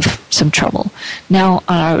 we have some trouble. Now,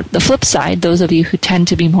 on the flip side, those of you who tend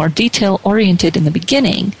to be more detail-oriented in the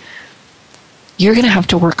beginning, you're going to have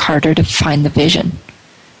to work harder to find the vision.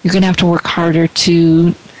 You're going to have to work harder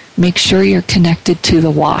to make sure you're connected to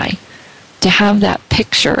the why, to have that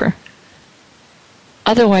picture.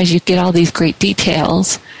 Otherwise, you get all these great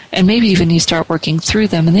details, and maybe even you start working through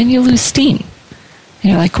them, and then you lose steam. And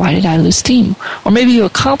you're like, why did I lose steam? Or maybe you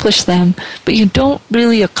accomplish them, but you don't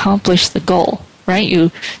really accomplish the goal, right?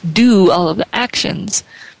 You do all of the actions,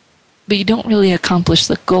 but you don't really accomplish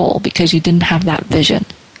the goal because you didn't have that vision.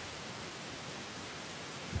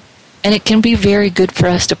 And it can be very good for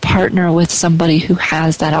us to partner with somebody who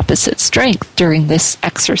has that opposite strength during this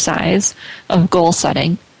exercise of goal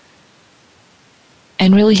setting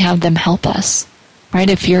and really have them help us, right?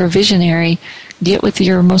 If you're a visionary, get with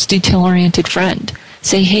your most detail-oriented friend.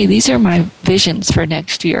 Say, hey, these are my visions for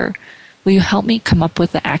next year. Will you help me come up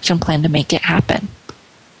with the action plan to make it happen?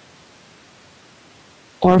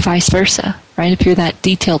 Or vice versa, right? If you're that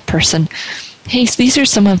detailed person, hey, these are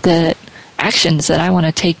some of the actions that I want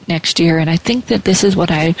to take next year, and I think that this is what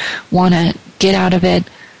I want to get out of it,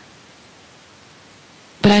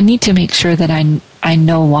 but I need to make sure that I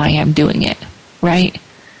know why I'm doing it, right?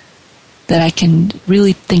 That I can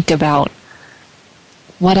really think about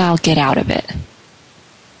what I'll get out of it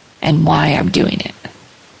and why I'm doing it.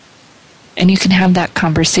 And you can have that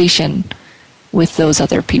conversation with those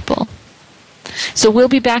other people. So we'll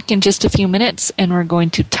be back in just a few minutes, and we're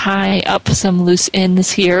going to tie up some loose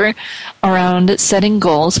ends here around setting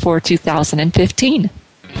goals for 2015.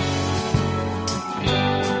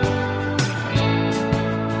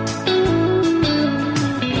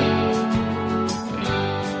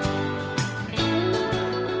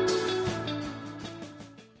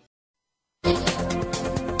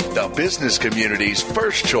 The business community's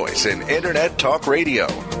first choice in Internet Talk Radio,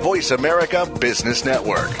 Voice America Business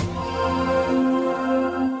Network.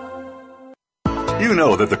 You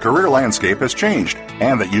know that the career landscape has changed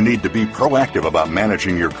and that you need to be proactive about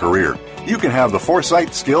managing your career. You can have the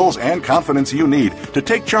foresight, skills, and confidence you need to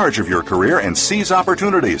take charge of your career and seize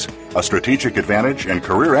opportunities. A strategic advantage and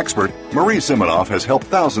career expert, Marie Zimenoff has helped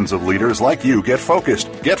thousands of leaders like you get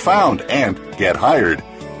focused, get found, and get hired.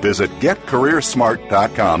 Visit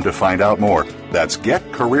getcareersmart.com to find out more. That's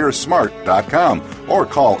getcareersmart.com or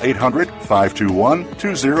call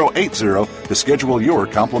 800-521-2080 to schedule your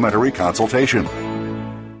complimentary consultation.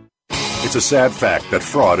 It's a sad fact that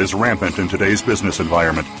fraud is rampant in today's business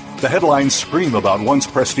environment. The headlines scream about once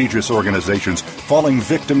prestigious organizations falling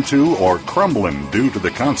victim to or crumbling due to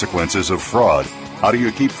the consequences of fraud. How do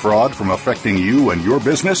you keep fraud from affecting you and your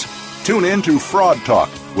business? Tune in to Fraud Talk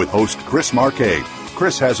with host Chris Marquet.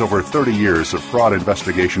 Chris has over 30 years of fraud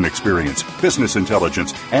investigation experience, business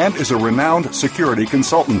intelligence, and is a renowned security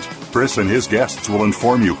consultant. Chris and his guests will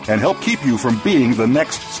inform you and help keep you from being the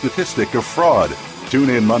next statistic of fraud. Tune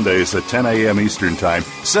in Mondays at 10 a.m. Eastern Time,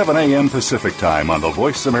 7 a.m. Pacific Time on the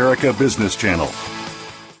Voice America Business Channel.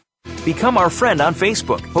 Become our friend on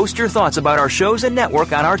Facebook. Post your thoughts about our shows and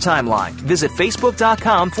network on our timeline. Visit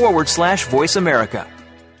Facebook.com/Voice America.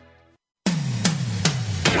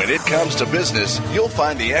 When it comes to business, you'll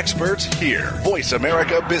find the experts here. Voice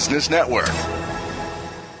America Business Network.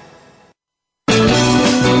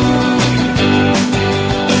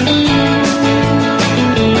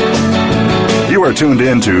 You are tuned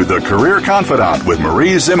in to The Career Confidante with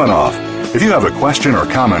Marie Zimenoff. If you have a question or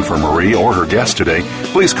comment for Marie or her guest today,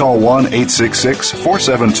 please call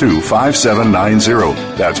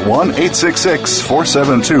 1-866-472-5790. That's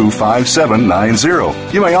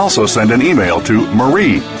 1-866-472-5790. You may also send an email to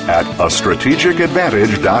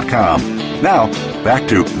marie@astrategicadvantage.com. Now, back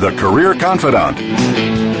to The Career Confidante.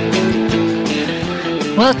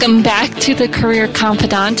 Welcome back to the Career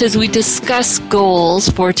Confidante as we discuss goals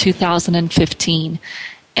for 2015.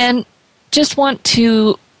 And just want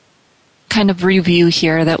to kind of review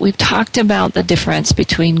here that we've talked about the difference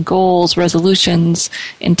between goals, resolutions,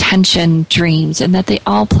 intention, dreams, and that they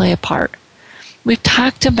all play a part. We've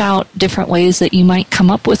talked about different ways that you might come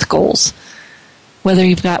up with goals, whether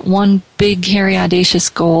you've got one big, hairy, audacious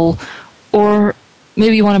goal, or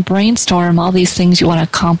maybe you want to brainstorm all these things you want to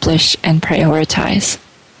accomplish and prioritize.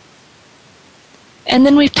 And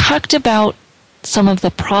then we've talked about some of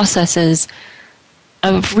the processes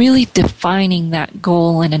of really defining that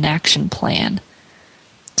goal in an action plan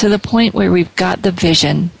to the point where we've got the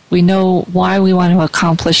vision, we know why we want to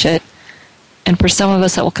accomplish it, and for some of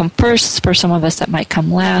us that will come first, for some of us that might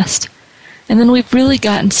come last, and then we've really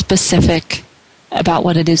gotten specific about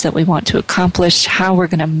what it is that we want to accomplish, how we're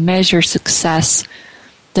going to measure success,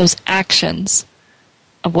 those actions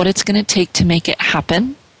of what it's going to take to make it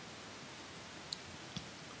happen,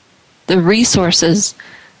 the resources,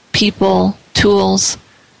 people, tools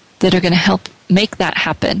that are going to help make that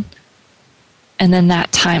happen, and then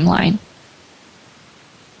that timeline.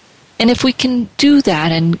 And if we can do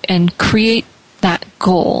that and create that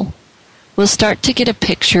goal, we'll start to get a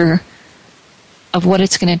picture of what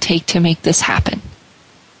it's going to take to make this happen.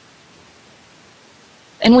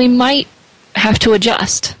 And we might have to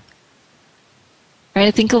adjust. Right?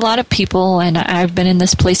 I think a lot of people, and I've been in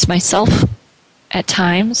this place myself at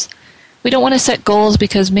times, we don't want to set goals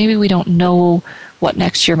because maybe we don't know what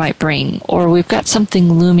next year might bring, or we've got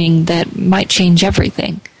something looming that might change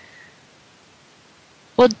everything.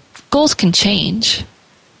 Well, goals can change.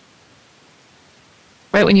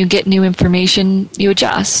 Right? When you get new information, you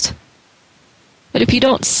adjust. But if you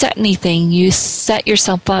don't set anything, you set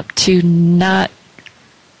yourself up to not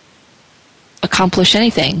accomplish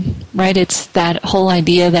anything, right? It's that whole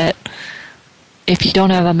idea that if you don't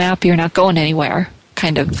have a map, you're not going anywhere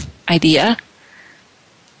kind of idea.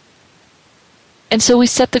 And so we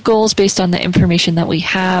set the goals based on the information that we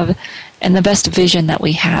have and the best vision that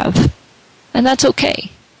we have. And that's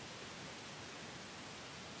okay.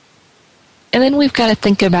 And then we've got to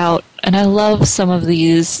think about, and I love some of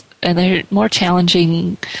these, and they're more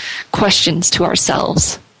challenging questions to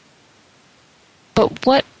ourselves. But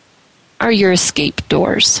what are your escape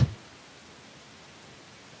doors?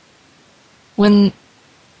 When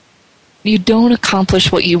you don't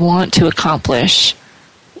accomplish what you want to accomplish,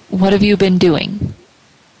 what have you been doing?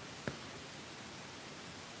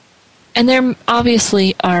 And there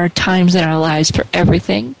obviously are times in our lives for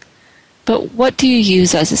everything, but what do you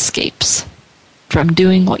use as escapes from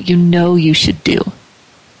doing what you know you should do?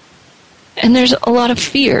 And there's a lot of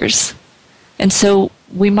fears. And so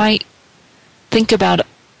we might think about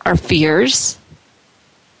our fears,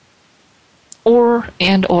 or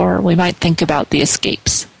we might think about the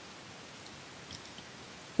escapes.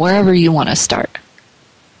 Wherever you want to start.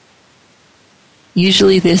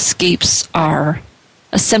 Usually the escapes are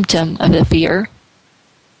a symptom of the fear,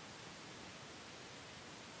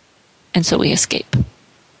 and so we escape.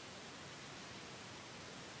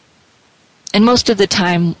 And most of the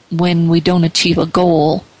time when we don't achieve a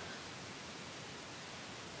goal,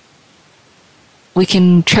 we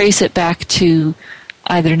can trace it back to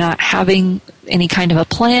either not having any kind of a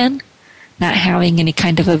plan, not having any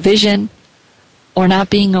kind of a vision, or not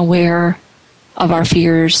being aware of our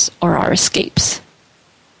fears or our escapes.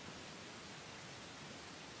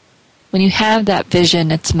 When you have that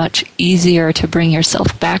vision, it's much easier to bring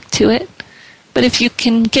yourself back to it. But if you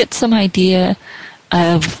can get some idea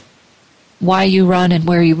of why you run and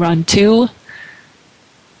where you run to,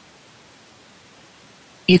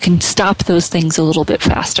 you can stop those things a little bit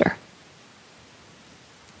faster.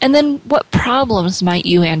 And then what problems might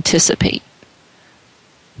you anticipate?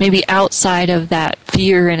 Maybe outside of that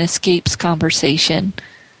fear and escapes conversation,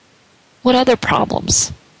 what other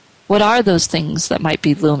problems? What are those things that might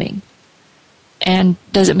be looming? And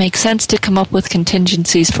does it make sense to come up with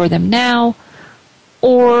contingencies for them now,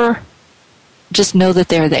 or just know that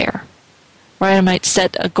they're there? Right? I might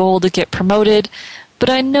set a goal to get promoted, but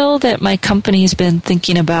I know that my company's been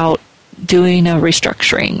thinking about doing a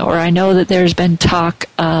restructuring, or I know that there's been talk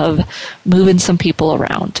of moving some people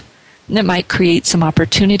around. And it might create some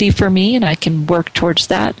opportunity for me, and I can work towards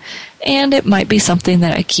that. And it might be something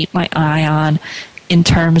that I keep my eye on in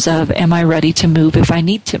terms of, am I ready to move if I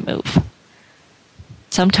need to move?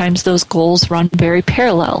 Sometimes those goals run very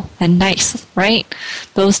parallel and nice, right?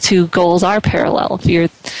 Those two goals are parallel. If you're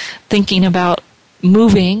thinking about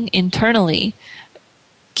moving internally,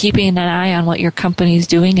 keeping an eye on what your company is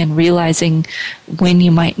doing and realizing when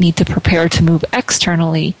you might need to prepare to move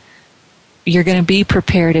externally, you're going to be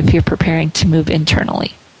prepared if you're preparing to move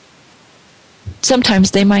internally.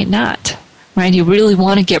 Sometimes they might not, right? You really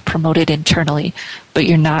want to get promoted internally, but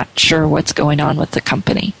you're not sure what's going on with the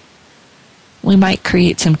company. We might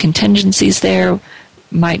create some contingencies there,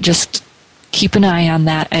 might just keep an eye on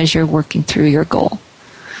that as you're working through your goal.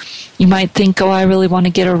 You might think, I really want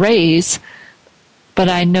to get a raise, but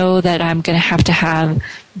I know that I'm going to have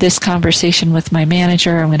this conversation with my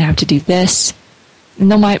manager, I'm going to have to do this.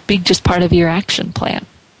 And that might be just part of your action plan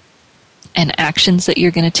and actions that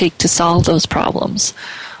you're going to take to solve those problems.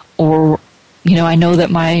 Or, I know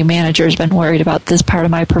that my manager has been worried about this part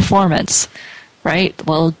of my performance. Right?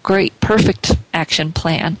 Well, great, perfect action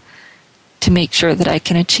plan to make sure that I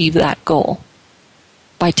can achieve that goal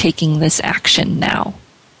by taking this action now.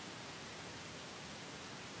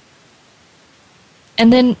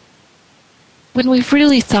 And then when we've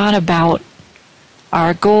really thought about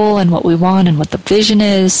our goal and what we want and what the vision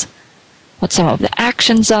is, what some of the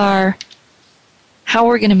actions are, how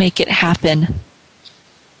we're going to make it happen,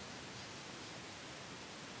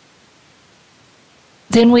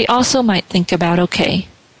 then we also might think about, okay,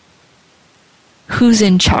 who's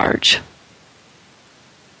in charge?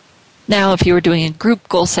 Now, if you were doing a group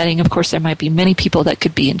goal setting, of course, there might be many people that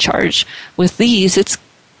could be in charge. With these, it's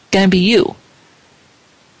going to be you.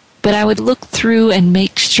 But I would look through and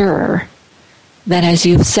make sure that as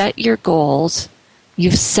you've set your goals,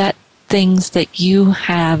 you've set things that you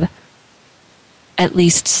have at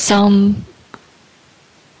least some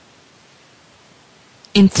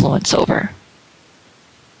influence over.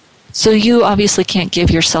 So you obviously can't give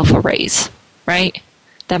yourself a raise, right?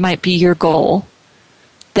 That might be your goal.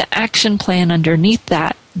 the action plan underneath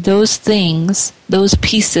that, those things, those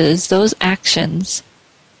pieces, those actions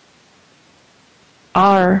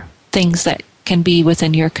are things that can be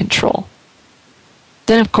within your control.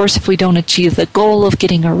 Then, of course, if we don't achieve the goal of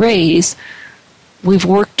getting a raise, we've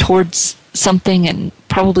worked towards something and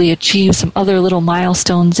probably achieved some other little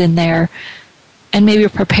milestones in there, and maybe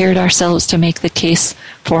prepared ourselves to make the case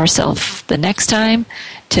for ourselves the next time,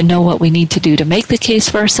 to know what we need to do to make the case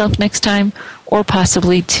for ourselves next time, or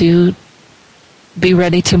possibly to be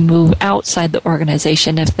ready to move outside the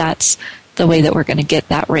organization if that's the way that we're going to get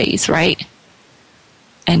that raise, right?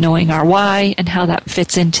 And knowing our why and how that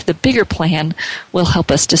fits into the bigger plan will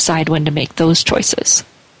help us decide when to make those choices.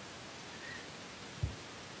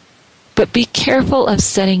 But be careful of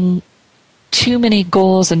setting too many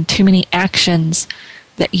goals and too many actions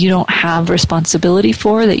that you don't have responsibility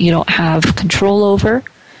for, that you don't have control over,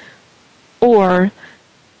 or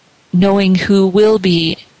knowing who will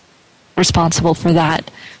be responsible for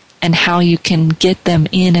that and how you can get them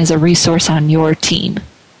in as a resource on your team.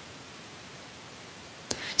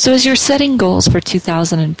 So as you're setting goals for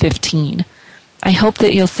 2015, I hope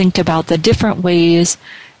that you'll think about the different ways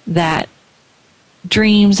that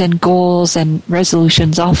dreams and goals and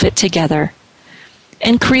resolutions all fit together,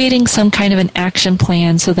 and creating some kind of an action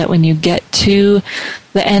plan so that when you get to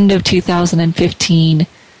the end of 2015,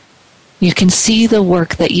 you can see the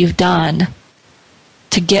work that you've done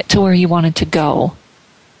to get to where you wanted to go,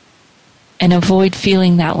 and avoid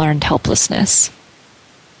feeling that learned helplessness.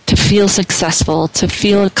 To feel successful, to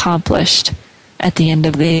feel accomplished at the end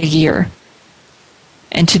of the year.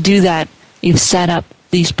 And to do that, you've set up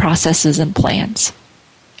these processes and plans.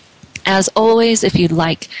 As always, if you'd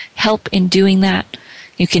like help in doing that,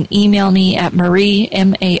 you can email me at Marie,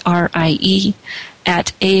 M-A-R-I-E,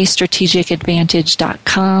 at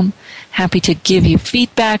astrategicadvantage.com. Happy to give you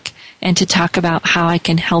feedback and to talk about how I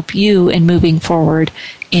can help you in moving forward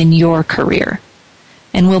in your career.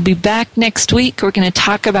 And we'll be back next week. We're going to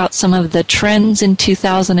talk about some of the trends in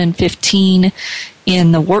 2015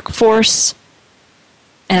 in the workforce.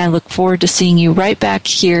 And I look forward to seeing you right back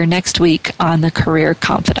here next week on The Career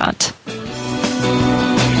Confidant.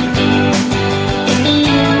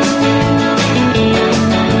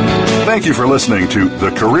 Thank you for listening to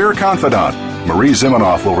The Career Confidant. Marie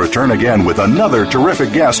Zimenoff will return again with another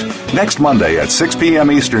terrific guest next Monday at 6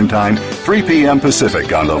 p.m. Eastern Time, 3 p.m.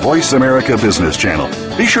 Pacific on the Voice America Business Channel.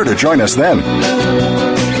 Be sure to join us then.